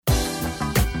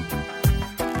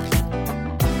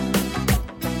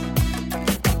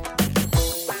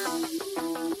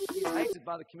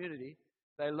by the community.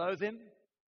 They loathe him,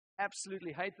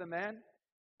 absolutely hate the man.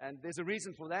 And there's a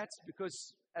reason for that,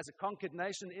 because as a conquered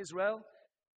nation, Israel,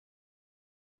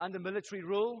 under military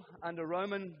rule, under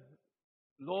Roman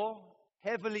law,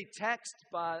 heavily taxed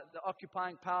by the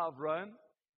occupying power of Rome.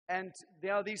 And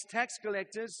there are these tax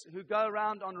collectors who go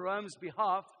around on Rome's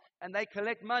behalf, and they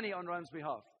collect money on Rome's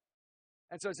behalf.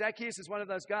 And so Zacchaeus is one of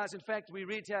those guys. In fact, we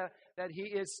read here that he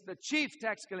is the chief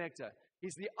tax collector.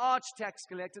 He's the arch tax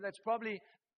collector. That's probably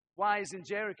why he's in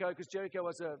Jericho, because Jericho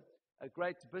was a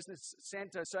great business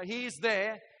center. So he's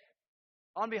there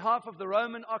on behalf of the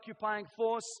Roman occupying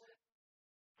force,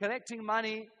 collecting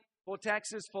money for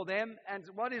taxes for them. And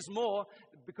what is more,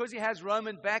 because he has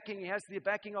Roman backing, he has the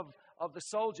backing of the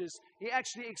soldiers, he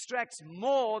actually extracts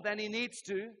more than he needs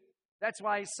to. That's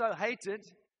why he's so hated,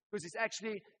 because he's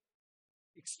actually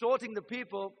extorting the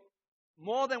people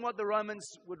more than what the Romans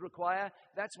would require.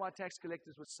 That's why tax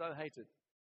collectors were so hated,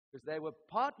 because they were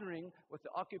partnering with the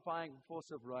occupying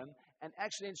force of Rome and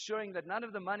actually ensuring that none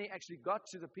of the money actually got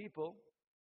to the people,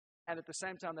 and at the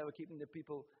same time they were keeping the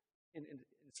people in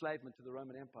enslavement to the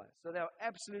Roman Empire. So they are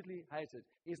absolutely hated.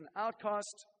 He's an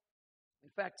outcast. In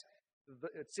fact,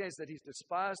 it says that he's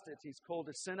despised, that he's called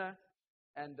a sinner,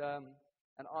 and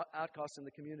an outcast in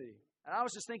the community. And I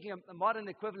was just thinking a modern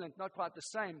equivalent, not quite the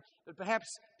same, but perhaps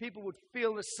people would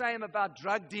feel the same about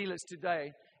drug dealers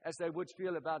today as they would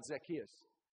feel about Zacchaeus.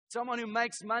 Someone who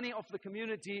makes money off the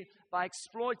community by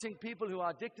exploiting people who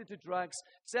are addicted to drugs,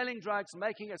 selling drugs,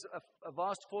 making a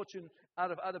vast fortune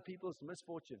out of other people's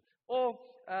misfortune. Or,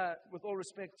 with all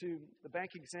respect to the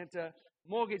banking center,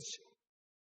 mortgage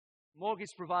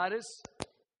providers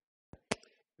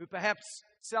who perhaps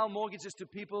sell mortgages to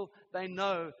people they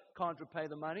know can't repay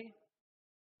the money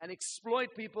and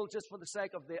exploit people just for the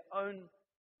sake of their own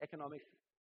economic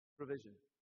provision.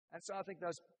 And so I think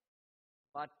those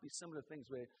might be similar things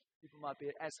where people might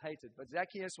be as hated. But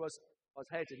Zacchaeus was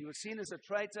hated. He was seen as a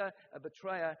traitor, a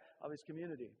betrayer of his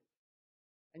community.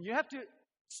 And you have to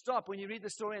stop when you read the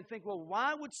story and think, well,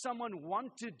 why would someone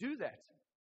want to do that?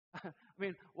 I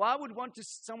mean, why would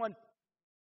someone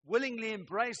willingly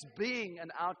embrace being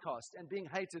an outcast and being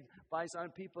hated by his own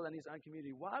people and his own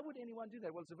community? Why would anyone do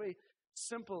that? Well, it's a very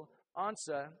simple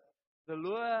answer. The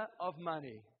lure of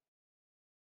money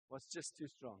was just too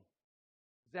strong.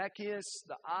 Zacchaeus,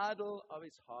 the idol of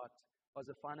his heart, was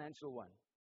a financial one.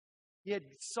 He had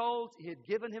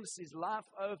given his life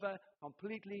over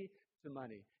completely to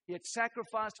money. He had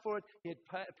sacrificed for it. He had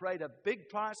paid a big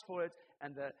price for it.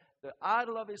 And the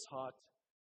idol of his heart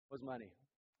was money.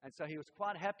 And so he was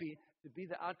quite happy to be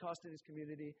the outcast in his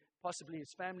community, possibly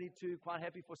his family too, quite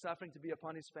happy for suffering to be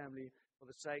upon his family for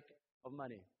the sake of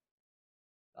money.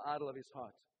 The idol of his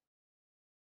heart.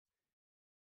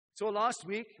 So last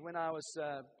week, when I was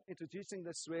introducing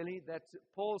this really, that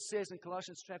Paul says in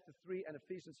Colossians chapter 3 and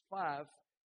Ephesians 5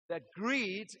 that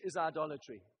greed is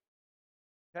idolatry.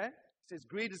 Okay? It says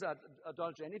greed is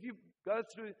idolatry. And if you go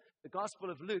through the Gospel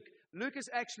of Luke, Luke is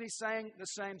actually saying the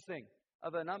same thing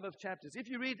over a number of chapters. If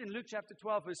you read in Luke chapter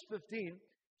 12, verse 15,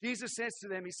 Jesus says to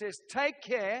them, he says, take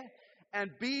care and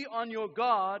be on your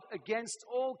guard against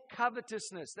all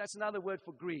covetousness. That's another word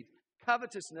for greed.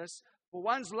 Covetousness. For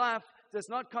one's life does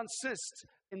not consist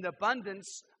in the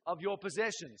abundance of your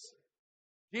possessions.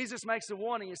 Jesus makes a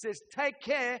warning. He says, take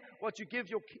care what you give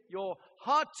your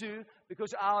heart to,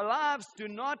 because our lives do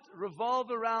not revolve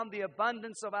around the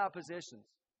abundance of our possessions.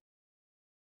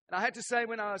 And I had to say,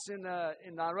 when I was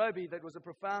in Nairobi, that was a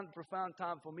profound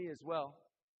time for me as well.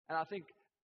 And I think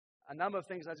a number of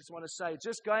things I just want to say.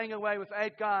 Just going away with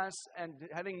 8 guys and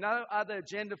having no other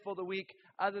agenda for the week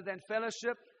other than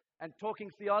fellowship and talking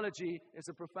theology is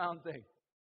a profound thing.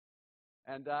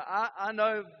 And I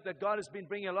know that God has been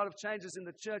bringing a lot of changes in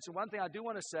the church. And one thing I do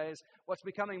want to say is what's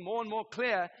becoming more and more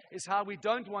clear is how we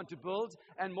don't want to build,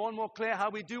 and more clear how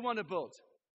we do want to build.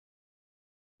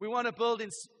 We want to build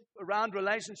around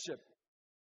relationship.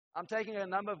 I'm taking a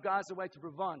number of guys away to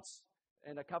Provence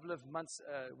in a couple of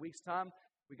weeks' time.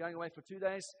 We're going away for 2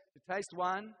 days to taste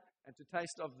wine and to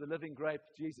taste of the living grape,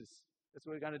 Jesus. That's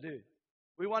what we're going to do.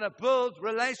 We want to build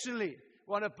relationally. We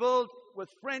want to build with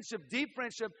friendship, deep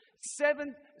friendship,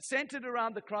 centered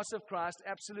around the cross of Christ,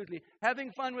 absolutely.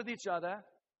 Having fun with each other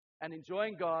and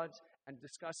enjoying God and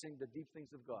discussing the deep things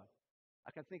of God.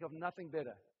 I can think of nothing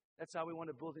better. That's how we want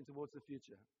to build in towards the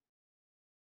future.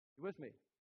 You with me?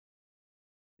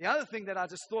 The other thing that I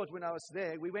just thought when I was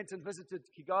there, we went and visited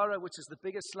Kigara, which is the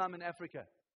biggest slum in Africa.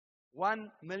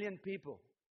 1 million people.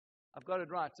 I've got it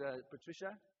right,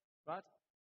 Patricia, right?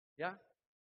 Yeah?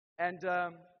 And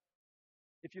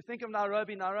if you think of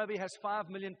Nairobi, Nairobi has 5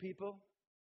 million people.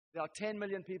 There are 10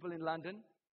 million people in London.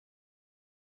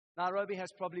 Nairobi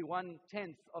has probably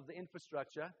 1/10 of the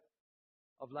infrastructure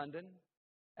of London.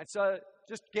 And so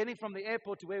just getting from the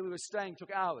airport to where we were staying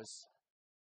took hours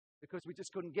because we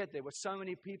just couldn't get there. There were so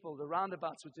many people. The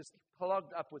roundabouts were just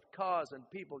clogged up with cars and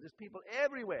people, just people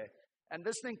everywhere. And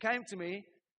this thing came to me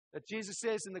that Jesus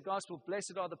says in the gospel,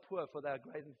 blessed are the poor, for they are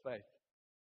great in faith.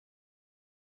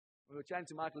 We were chatting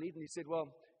to Michael Eaton. He said,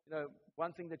 well,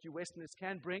 one thing that you Westerners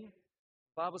can bring,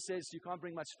 the Bible says you can't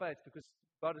bring much faith because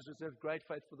God has reserved great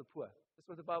faith for the poor. That's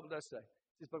what the Bible does say.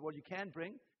 It says, but what you can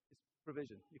bring is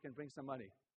provision. You can bring some money.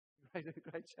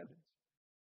 Great challenge.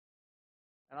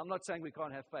 And I'm not saying we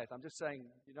can't have faith. I'm just saying,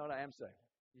 you know what I am saying.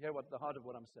 You hear the heart of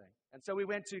what I'm saying. And so we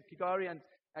went to Kigari and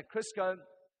at Crisco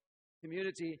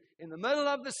community in the middle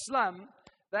of the slum.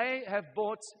 They have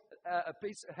bought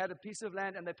had a piece of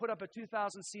land, and they put up a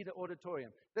 2,000-seater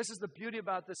auditorium. This is the beauty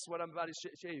about this, what I'm about to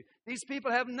share you. These people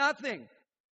have nothing.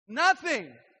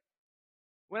 Nothing.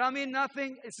 When I mean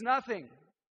nothing, it's nothing.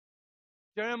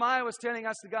 Jeremiah was telling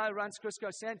us, the guy who runs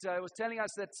Crisco Center, was telling us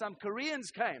that some Koreans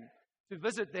came to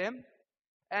visit them,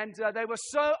 and they were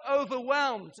so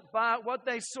overwhelmed by what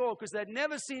they saw, because they'd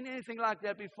never seen anything like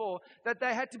that before, that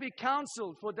they had to be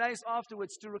counseled for days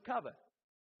afterwards to recover.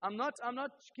 I'm not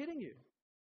kidding you.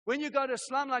 When you go to a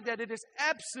slum like that, it is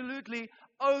absolutely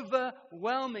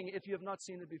overwhelming if you have not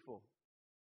seen it before.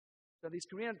 So these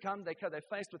Koreans come, they're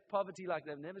faced with poverty like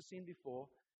they've never seen before,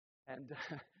 and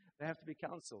they have to be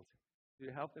counseled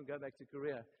to help them go back to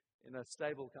Korea in a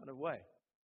stable kind of way.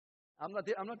 I'm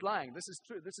not lying. This is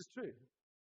true. This is true.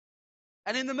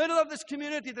 And in the middle of this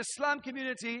community, the slum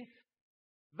community,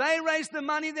 they raised the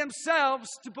money themselves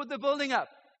to put the building up.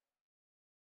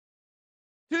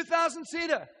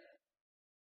 2,000-seater.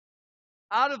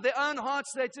 Out of their own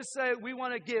hearts, they just say, we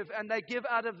want to give. And they give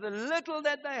out of the little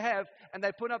that they have, and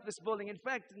they put up this building. In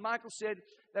fact, Michael said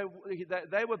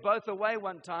they were both away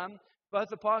one time. Both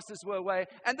the pastors were away.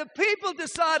 And the people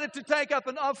decided to take up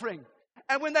an offering.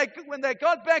 And when they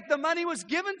got back, the money was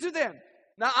given to them.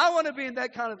 Now, I want to be in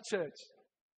that kind of church.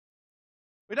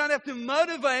 We don't have to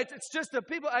motivate. It's just the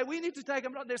people. We need to take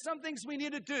them. There's some things we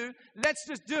need to do. Let's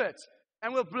just do it.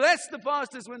 And we'll bless the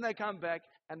pastors when they come back,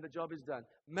 and the job is done.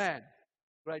 Man,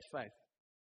 great faith.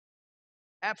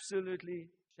 Absolutely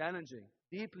challenging.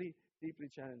 Deeply, deeply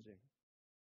challenging.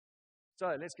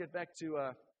 So let's get back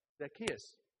to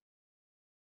Zacchaeus.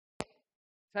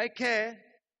 Take care.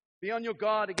 Be on your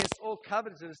guard against all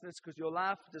covetousness, because your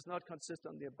life does not consist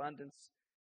on the abundance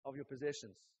of your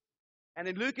possessions. And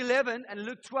in Luke 11 and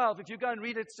Luke 12, if you go and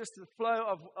read it, it's just the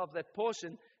flow of that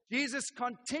portion, Jesus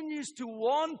continues to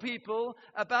warn people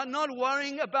about not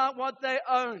worrying about what they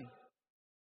own.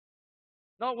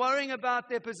 Not worrying about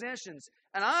their possessions.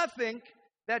 And I think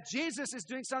that Jesus is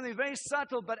doing something very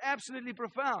subtle but absolutely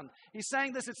profound. He's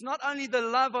saying this, it's not only the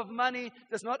love of money,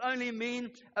 does not only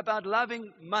mean about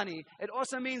loving money. It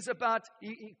also means about,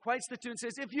 he equates the two and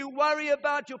says, if you worry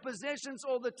about your possessions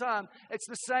all the time, it's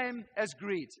the same as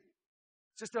greed.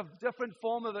 It's just a different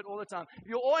form of it all the time. If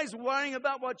you're always worrying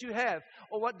about what you have,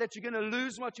 or that you're going to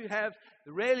lose what you have,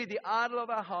 really the idol of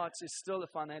our hearts is still a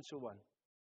financial one.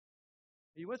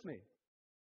 Are you with me?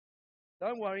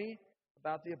 Don't worry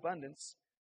about the abundance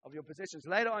of your possessions.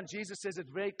 Later on, Jesus says it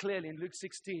very clearly in Luke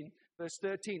 16, verse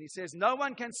 13. He says, no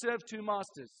one can serve two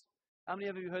masters. How many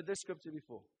of you heard this scripture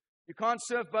before? You can't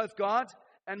serve both God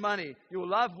and money. You will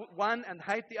love one and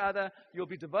hate the other. You'll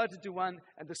be devoted to one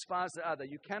and despise the other.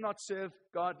 You cannot serve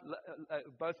God,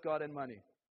 both God and money.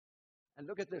 And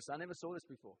look at this. I never saw this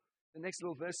before. The next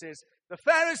little verse says, the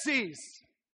Pharisees,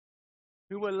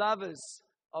 who were lovers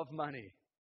of money,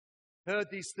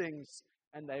 heard these things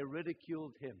and they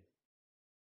ridiculed him.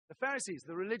 The Pharisees,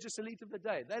 the religious elite of the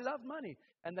day, they loved money.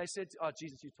 And they said, oh,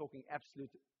 Jesus, you're talking absolute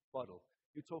bottle.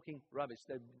 You're talking rubbish.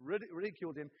 They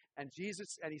ridiculed him. And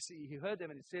Jesus, and he heard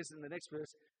them, and it says in the next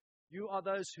verse, you are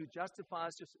those who justify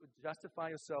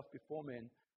yourself before men,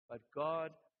 but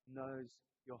God knows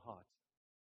your heart.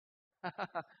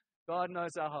 God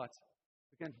knows our heart.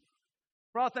 We can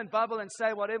froth and bubble and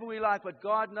say whatever we like, but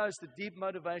God knows the deep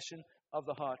motivation of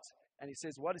the heart. And he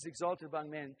says, what is exalted among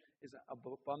men is an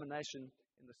abomination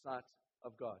in the sight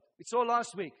of God. We saw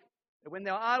last week that when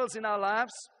there are idols in our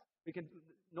lives,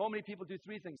 normally people do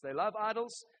three things. They love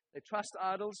idols, they trust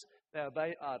idols, they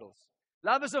obey idols.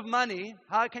 Lovers of money,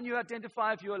 how can you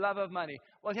identify if you're a lover of money?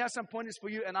 Well, here are some pointers for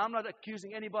you, and I'm not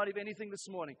accusing anybody of anything this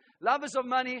morning. Lovers of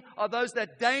money are those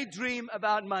that daydream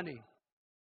about money.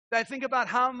 They think about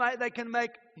how they can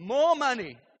make more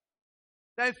money.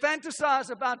 They fantasize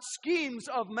about schemes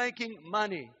of making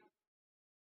money.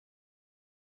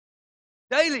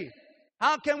 Daily.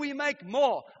 How can we make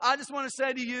more? I just want to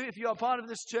say to you, if you are part of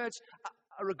this church,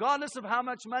 regardless of how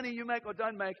much money you make or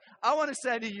don't make, I want to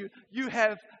say to you, you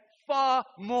have far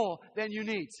more than you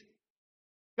need.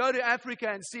 Go to Africa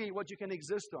and see what you can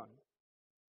exist on.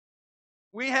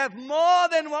 We have more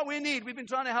than what we need. We've been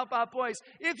trying to help our boys.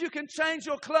 If you can change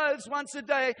your clothes once a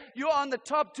day, you're on the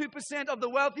top 2% of the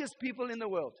wealthiest people in the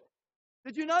world.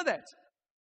 Did you know that?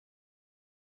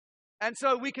 And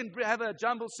so we can have a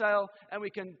jumble sale, and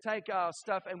we can take our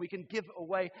stuff and we can give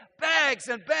away bags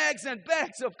and bags and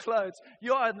bags of clothes.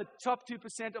 You're in the top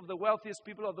 2% of the wealthiest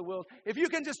people of the world. If you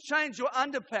can just change your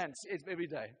underpants every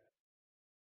day,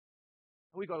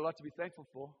 we've got a lot to be thankful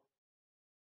for.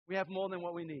 We have more than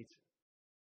what we need.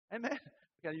 Amen.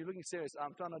 Okay, you're looking serious.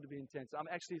 I'm trying not to be intense. I'm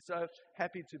actually so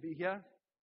happy to be here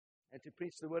and to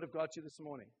preach the word of God to you this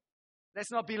morning.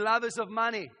 Let's not be lovers of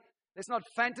money. Let's not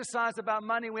fantasize about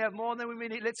money. We have more than we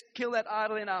need. Let's kill that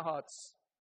idol in our hearts.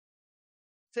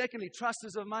 Secondly,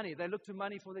 trusters of money. They look to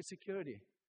money for their security.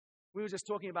 We were just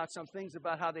talking about some things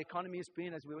about how the economy has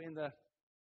been as we were in the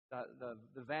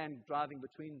van driving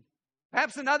between.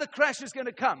 Perhaps another crash is going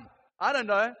to come. I don't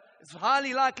know. It's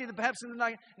highly likely that perhaps in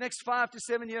the next 5 to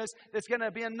 7 years, there's going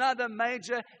to be another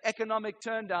major economic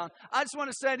turndown. I just want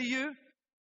to say to you,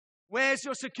 where's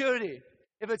your security?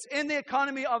 If it's in the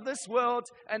economy of this world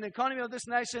and the economy of this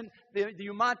nation,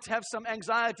 you might have some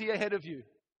anxiety ahead of you.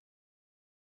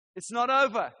 It's not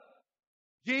over.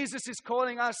 Jesus is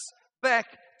calling us back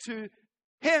to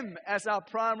Him as our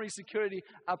primary security,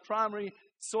 our primary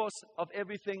source of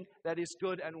everything that is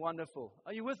good and wonderful.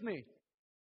 Are you with me?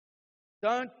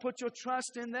 Don't put your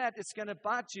trust in that. It's going to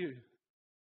bite you.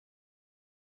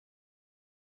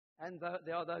 And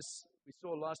there are those we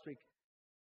saw last week.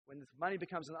 When money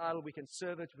becomes an idol, we can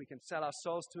serve it. We can sell our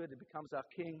souls to it. It becomes our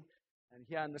king. And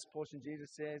here in this portion, Jesus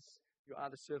says, you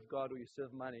either serve God or you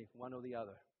serve money, one or the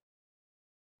other.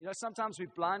 You know, sometimes we're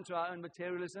blind to our own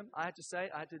materialism. I had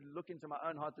to look into my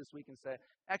own heart this week and say,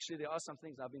 actually, there are some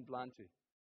things I've been blind to.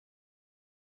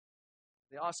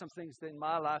 There are some things in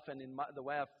my life and in the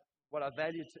way what I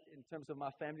value in terms of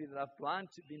my family that I've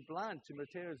been blind to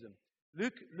materialism.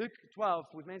 Luke 12,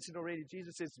 we've mentioned already,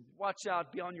 Jesus says, watch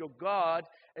out, be on your guard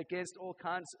against all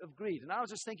kinds of greed. And I was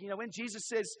just thinking, when Jesus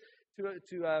says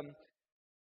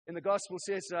in the gospel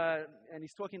says, and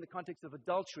he's talking in the context of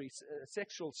adultery,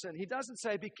 sexual sin, he doesn't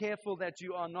say, be careful that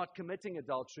you are not committing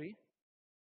adultery.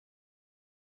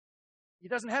 He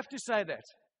doesn't have to say that.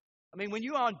 I mean, when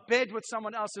you are in bed with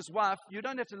someone else's wife, you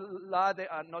don't have to lie there.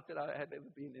 Not that I have ever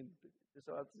been in,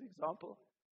 so that's an example.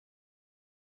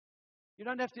 You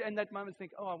don't have to, in that moment,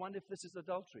 think, I wonder if this is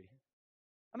adultery.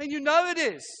 I mean, you know it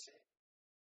is.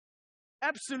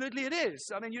 Absolutely it is.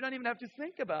 I mean, you don't even have to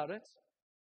think about it.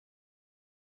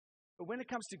 But when it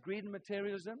comes to greed and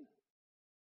materialism,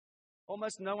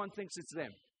 almost no one thinks it's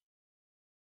them.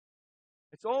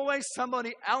 It's always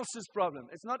somebody else's problem.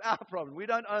 It's not our problem. We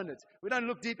don't own it. We don't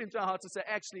look deep into our hearts and say,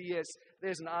 actually, yes,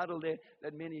 there's an idol there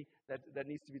that needs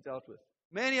to be dealt with.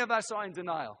 Many of us are in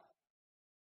denial,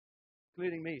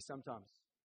 including me sometimes.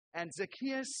 And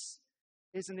Zacchaeus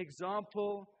is an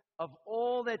example of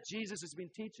all that Jesus has been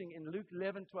teaching in Luke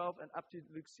 11, 12, and up to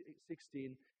Luke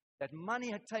 16, that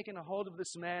money had taken a hold of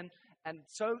this man and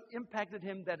so impacted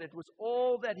him that it was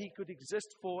all that he could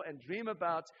exist for and dream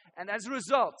about. And as a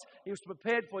result, he was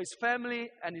prepared for his family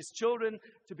and his children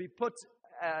to be put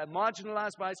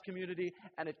marginalized by his community,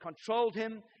 and it controlled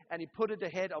him, and he put it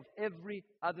ahead of every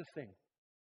other thing.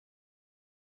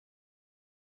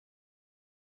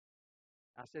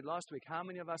 I said last week, how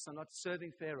many of us are not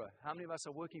serving Pharaoh? How many of us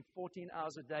are working 14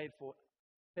 hours a day for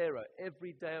Pharaoh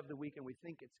every day of the week, and we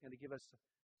think it's going to give us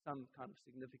some kind of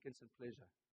significance and pleasure?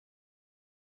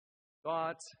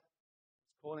 God is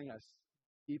calling us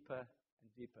deeper and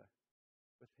deeper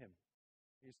with Him.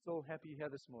 Are you still happy you're here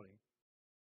this morning?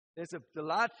 There's a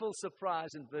delightful surprise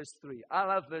in verse 3. I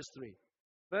love verse 3.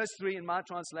 Verse 3 in my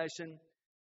translation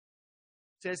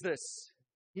says this: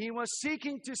 He was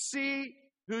seeking to see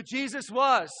who Jesus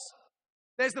was.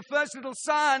 There's the first little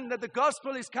sign that the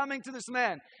gospel is coming to this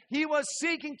man. He was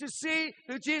seeking to see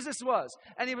who Jesus was.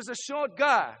 And he was a short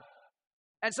guy.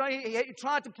 And so he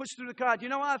tried to push through the crowd. You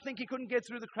know why I think he couldn't get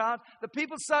through the crowd? The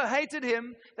people so hated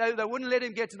him, they wouldn't let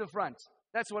him get to the front.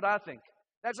 That's what I think.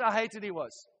 That's how hated he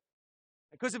was.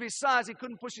 Because of his size, he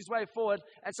couldn't push his way forward.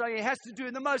 And so he has to do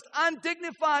the most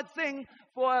undignified thing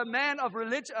for a man of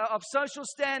religion, of social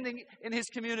standing in his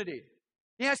community.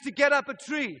 He has to get up a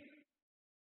tree.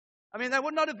 I mean, that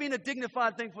would not have been a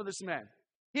dignified thing for this man.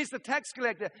 He's the tax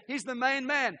collector. He's the main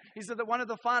man. He's one of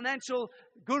the financial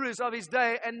gurus of his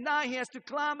day. And now he has to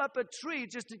climb up a tree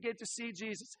just to get to see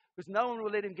Jesus, because no one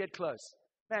will let him get close.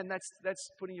 Man, that's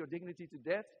putting your dignity to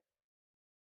death.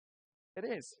 It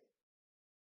is.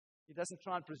 He doesn't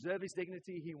try and preserve his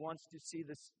dignity. He wants to see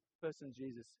this person,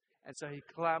 Jesus. And so he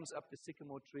climbs up the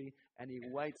sycamore tree and he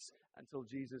waits until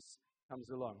Jesus comes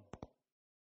along.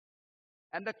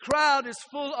 And the crowd is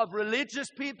full of religious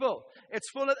people. It's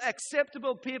full of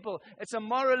acceptable people. It's a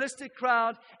moralistic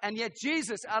crowd. And yet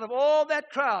Jesus, out of all that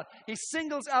crowd, he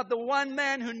singles out the one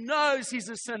man who knows he's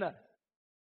a sinner.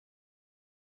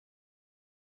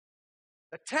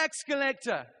 The tax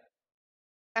collector.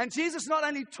 And Jesus not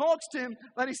only talks to him,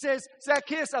 but he says,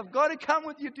 Zacchaeus, I've got to come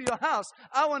with you to your house.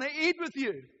 I want to eat with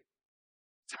you.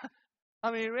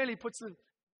 I mean, he really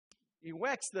he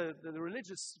whacks the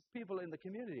religious people in the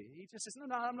community. He just says,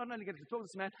 no, I'm not only going to talk to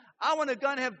this man. I want to go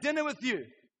and have dinner with you.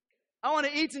 I want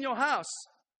to eat in your house.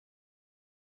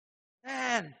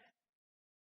 Man,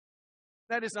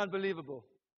 that is unbelievable.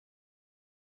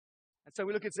 And so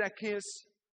we look at Zacchaeus.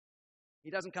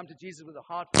 He doesn't come to Jesus with a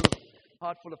heart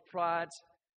full of pride.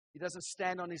 He doesn't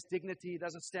stand on his dignity. He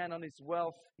doesn't stand on his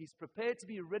wealth. He's prepared to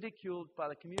be ridiculed by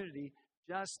the community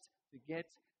just to get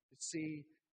to see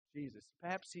Jesus.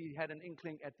 Perhaps he had an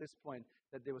inkling at this point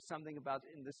that there was something about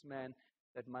in this man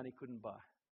that money couldn't buy.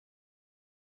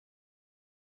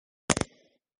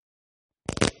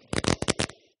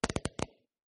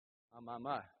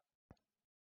 My.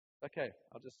 Okay,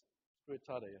 I'll just screw it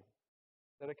tighter here.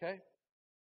 Is that okay?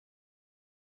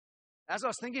 As I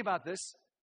was thinking about this,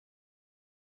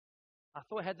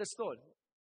 I had this thought.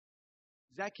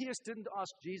 Zacchaeus didn't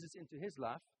ask Jesus into his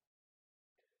life.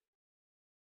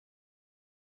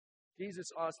 Jesus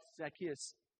asked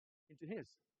Zacchaeus into his.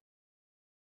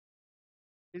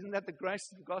 Isn't that the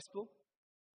grace of the gospel?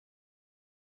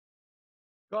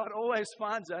 God always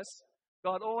finds us.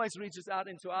 God always reaches out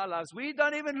into our lives. We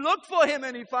don't even look for him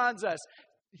and he finds us.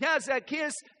 Here,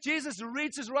 Zacchaeus, Jesus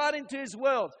reaches right into his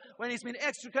world when he's been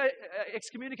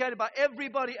excommunicated by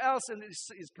everybody else in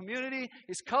his community,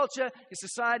 his culture, his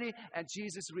society, and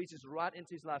Jesus reaches right into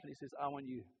his life and he says, I want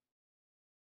you.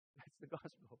 That's the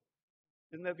gospel.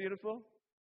 Isn't that beautiful?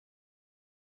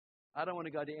 I don't want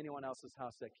to go to anyone else's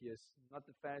house, Zacchaeus. Not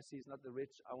the Pharisees, not the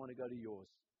rich. I want to go to yours.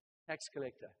 Tax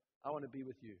collector, I want to be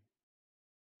with you.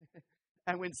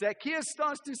 And when Zacchaeus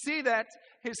starts to see that,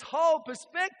 his whole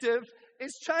perspective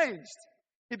is changed.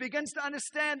 He begins to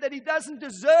understand that he doesn't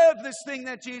deserve this thing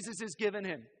that Jesus has given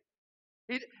him.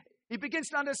 He begins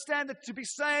to understand that to be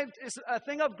saved is a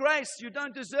thing of grace. You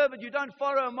don't deserve it. You don't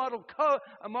follow a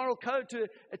moral code to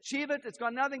achieve it. It's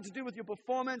got nothing to do with your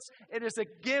performance. It is a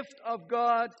gift of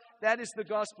God. That is the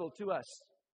gospel to us.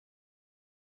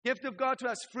 Gift of God to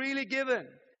us, freely given.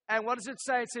 And what does it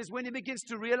say? It says when he begins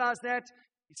to realize that,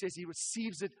 he says he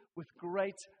receives it with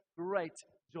great, great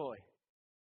joy.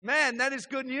 Man, that is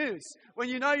good news. When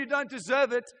you know you don't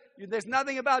deserve it, there's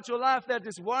nothing about your life that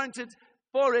is warranted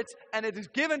for it, and it is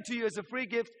given to you as a free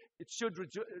gift, it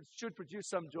should produce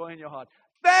some joy in your heart.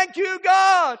 Thank you,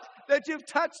 God, that you've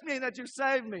touched me, that you've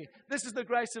saved me. This is the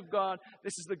grace of God.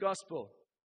 This is the gospel.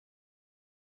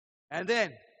 And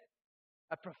then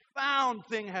a profound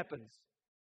thing happens.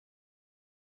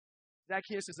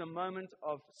 Zacchaeus is a moment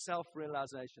of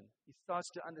self-realization. He starts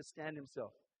to understand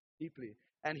himself deeply.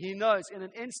 And he knows in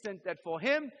an instant that for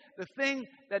him, the thing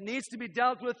that needs to be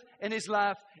dealt with in his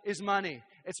life is money.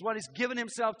 It's what he's given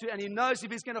himself to. And he knows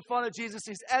if he's going to follow Jesus,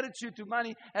 his attitude to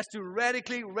money has to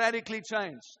radically, radically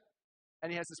change.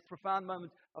 And he has this profound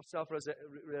moment of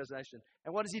self-realization.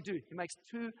 And what does he do? He makes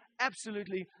two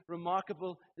absolutely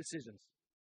remarkable decisions.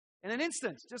 In an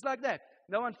instant, just like that.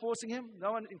 No one forcing him,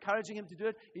 no one encouraging him to do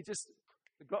it.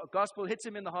 The gospel hits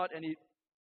him in the heart and he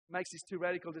makes these two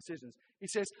radical decisions. He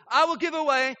says, I will give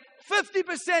away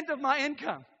 50% of my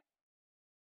income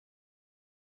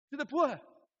to the poor.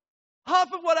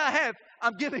 Half of what I have,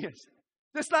 I'm giving it.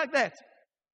 Just like that.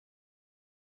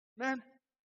 Man,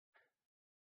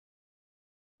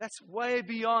 that's way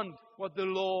beyond what the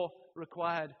law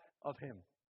required of him.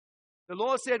 The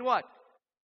law said what?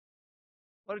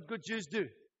 What did good Jews do?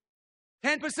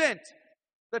 10%,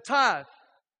 the tithe.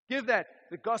 Give that.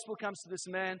 The gospel comes to this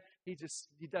man. He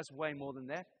does way more than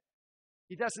that.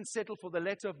 He doesn't settle for the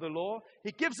letter of the law.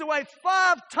 He gives away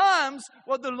 5 times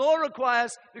what the law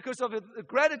requires because of the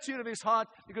gratitude of his heart,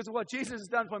 because of what Jesus has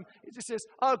done for him. He just says,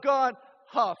 oh God,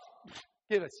 half.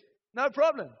 Give it. No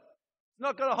problem. It's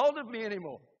not got a hold of me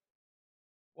anymore.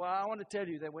 Well, I want to tell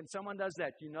you that when someone does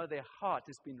that, you know their heart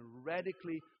has been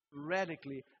radically,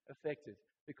 radically affected.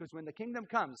 Because when the kingdom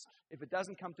comes, if it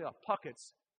doesn't come to our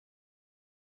pockets,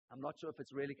 I'm not sure if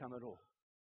it's really come at all.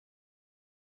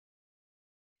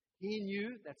 He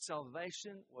knew that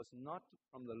salvation was not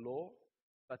from the law,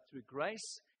 but through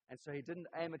grace. And so he didn't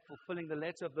aim at fulfilling the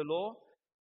letter of the law.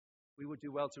 We would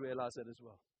do well to realize that as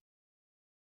well.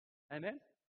 Amen?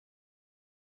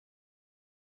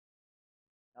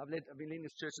 I've been leading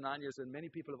this church 9 years, and many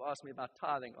people have asked me about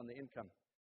tithing on the income.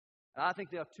 And I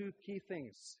think there are two key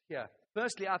things here.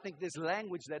 Firstly, I think there's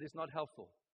language that is not helpful.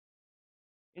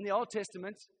 In the Old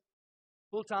Testament,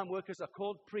 full-time workers are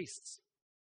called priests.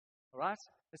 All right?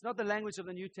 It's not the language of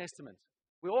the New Testament.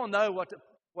 We all know what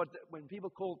when people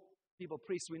call people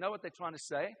priests, we know what they're trying to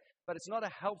say, but it's not a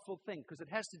helpful thing because it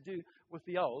has to do with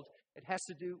the old. It has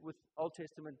to do with Old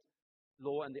Testament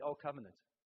law and the Old Covenant.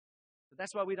 But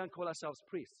that's why we don't call ourselves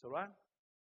priests, all right?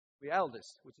 We're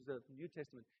elders, which is the New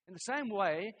Testament. In the same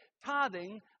way,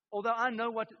 tithing, although I know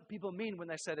what people mean when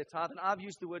they say they tithe, and I've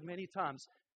used the word many times,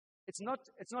 it's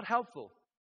not helpful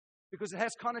because it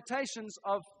has connotations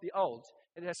of the old.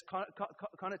 It has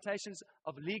connotations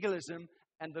of legalism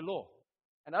and the law.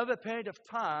 And over a period of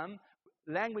time,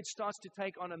 language starts to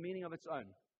take on a meaning of its own.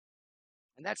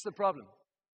 And that's the problem.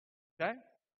 Okay?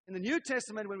 In the New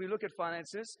Testament, when we look at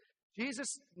finances,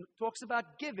 Jesus talks about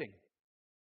giving.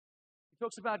 He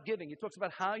talks about giving. He talks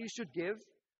about how you should give,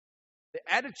 the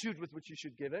attitude with which you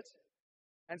should give it.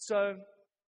 And so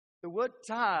the word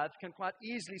tithe can quite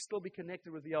easily still be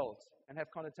connected with the old and have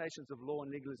connotations of law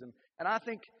and legalism. And I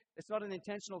think it's not an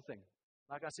intentional thing.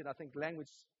 Like I said, I think language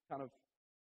kind of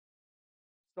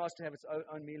starts to have its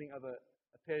own meaning over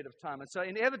a period of time. And so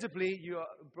inevitably, you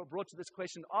are brought to this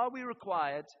question, are we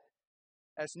required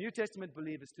as New Testament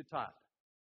believers to tithe?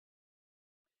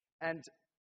 And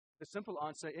the simple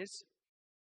answer is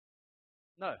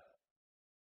no.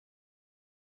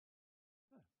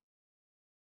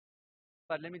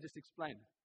 But let me just explain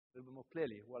a little bit more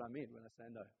clearly what I mean when I say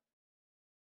no.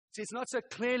 See, it's not so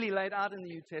clearly laid out in the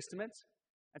New Testament.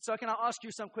 And so can I ask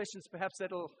you some questions, perhaps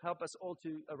that will help us all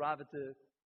to arrive at the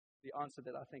answer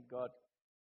that I think God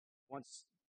wants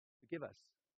to give us.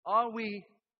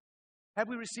 Have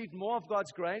we received more of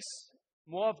God's grace,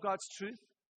 more of God's truth,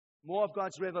 more of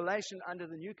God's revelation under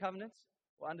the new covenant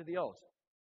or under the old?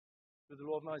 Through the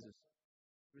law of Moses.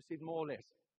 Received more or less?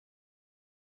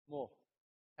 More.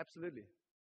 Absolutely.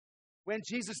 When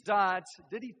Jesus died,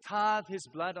 did he tithe his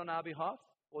blood on our behalf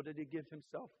or did he give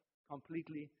himself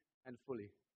completely and fully?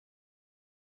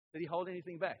 Did he hold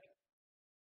anything back?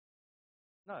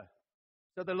 No.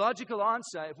 So the logical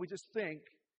answer, if we just think,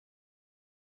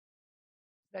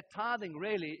 that tithing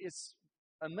really is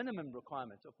a minimum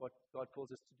requirement of what God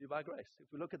calls us to do by grace. If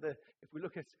we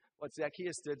look at what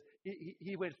Zacchaeus did,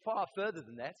 he went far further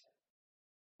than that.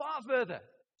 Far further.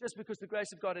 Just because the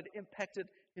grace of God had impacted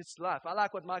his life. I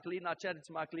like what Michael Eden, I chatted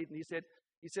to Michael Eden, he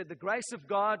said the grace of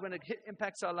God, when it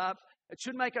impacts our life, it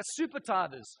should make us super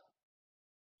tithers.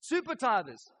 Super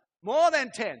tithers. More than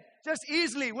 10. Just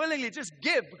easily, willingly, just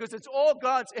give because it's all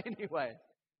God's anyway.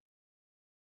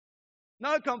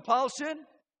 No compulsion.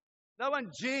 No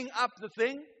one G'ing up the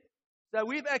thing. So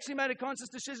we've actually made a conscious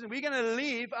decision. We're going to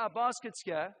leave our baskets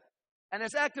here. And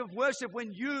as act of worship,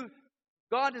 when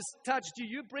God has touched you,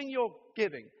 you bring your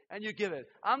giving and you give it.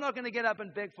 I'm not going to get up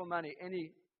and beg for money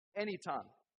any time.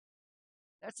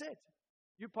 That's it.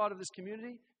 You're part of this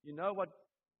community. You know what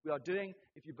we are doing.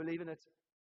 If you believe in it,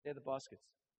 they're the baskets.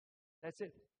 That's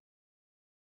it.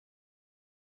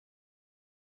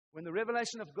 When the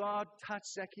revelation of God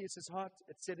touched Zacchaeus' heart,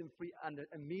 it set him free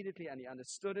immediately, and he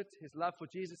understood it. His love for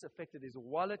Jesus affected his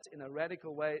wallet in a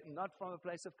radical way, not from a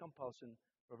place of compulsion,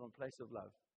 but from a place of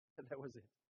love. And that was it.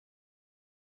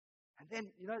 And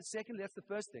then, secondly, that's the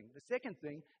first thing. The second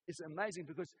thing is amazing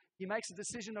because he makes a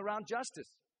decision around justice.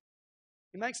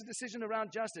 He makes a decision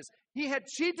around justice. He had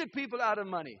cheated people out of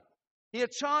money. He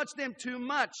had charged them too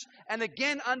much. And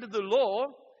again, under the law,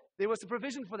 there was a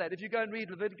provision for that. If you go and read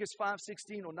Leviticus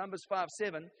 5:16 or Numbers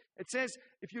 5:7, it says,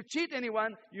 if you cheat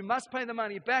anyone, you must pay the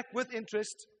money back with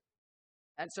interest.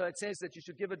 And so it says that you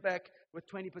should give it back with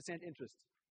 20% interest.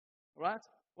 All right?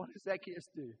 What does Zacchaeus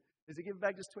do? Does he give it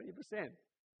back just 20%?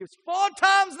 He gives 4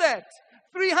 times that.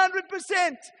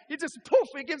 300%. He just,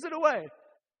 he gives it away.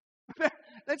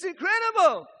 That's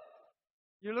incredible.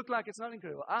 You look like it's not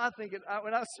incredible. I think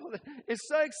when I saw that, it's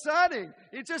so exciting.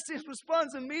 He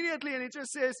responds immediately and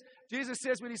Jesus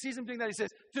says, when he sees him doing that, he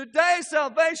says, today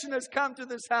salvation has come to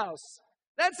this house.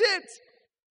 That's it.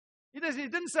 He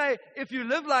didn't say, if you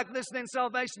live like this, then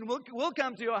salvation will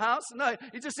come to your house. No,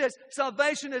 he just says,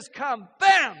 salvation has come.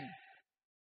 Bam!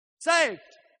 Saved.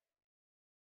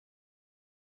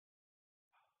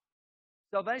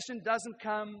 Salvation doesn't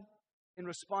come in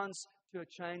response to a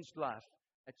changed life.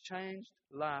 A changed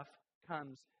life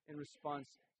comes in response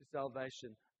to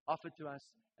salvation, offered to us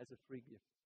as a free gift.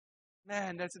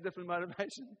 Man, that's a different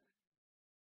motivation.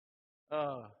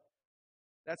 Oh,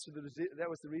 that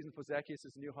was the reason for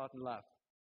Zacchaeus' new heart and life.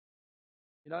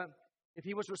 If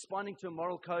he was responding to a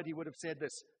moral code, he would have said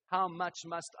this, how much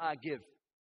must I give?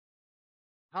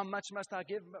 How much must I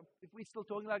give? If we're still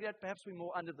talking like that, perhaps we're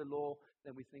more under the law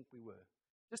than we think we were.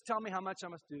 Just tell me how much I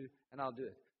must do, and I'll do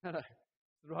it. No, no,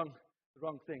 the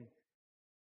wrong thing.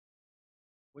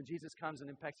 When Jesus comes and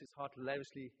impacts his heart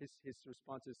lavishly, his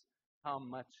response is, how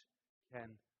much can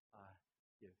I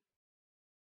give?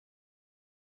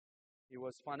 He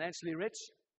was financially rich,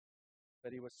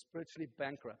 but he was spiritually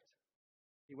bankrupt.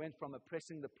 He went from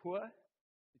oppressing the poor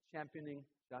to championing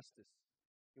justice.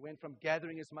 He went from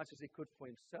gathering as much as he could for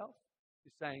himself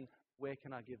to saying, where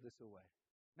can I give this away?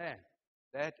 Man,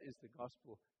 that is the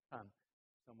gospel come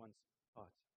to someone's heart.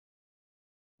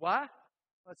 Why?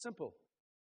 Well, it's simple.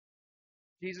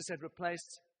 Jesus had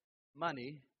replaced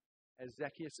money as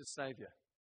Zacchaeus' savior.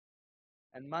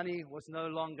 And money was no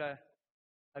longer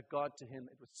a god to him.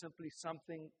 It was simply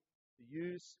something to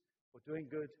use for doing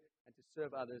good and to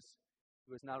serve others.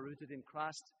 He was now rooted in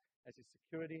Christ as his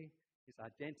security, his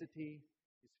identity,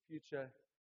 his future.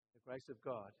 The grace of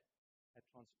God had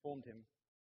transformed him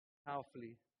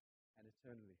powerfully and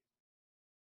eternally.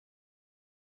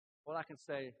 All I can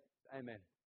say is amen.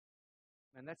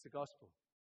 Man, that's the gospel.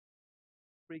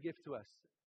 Free gift to us.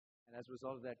 And as a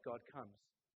result of that, God comes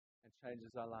and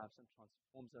changes our lives and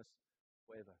transforms us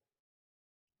forever.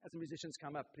 As the musicians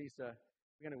come up, please, we're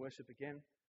going to worship again.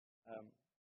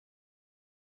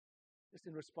 Just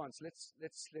in response, let's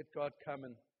let God come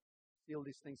and seal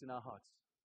these things in our hearts.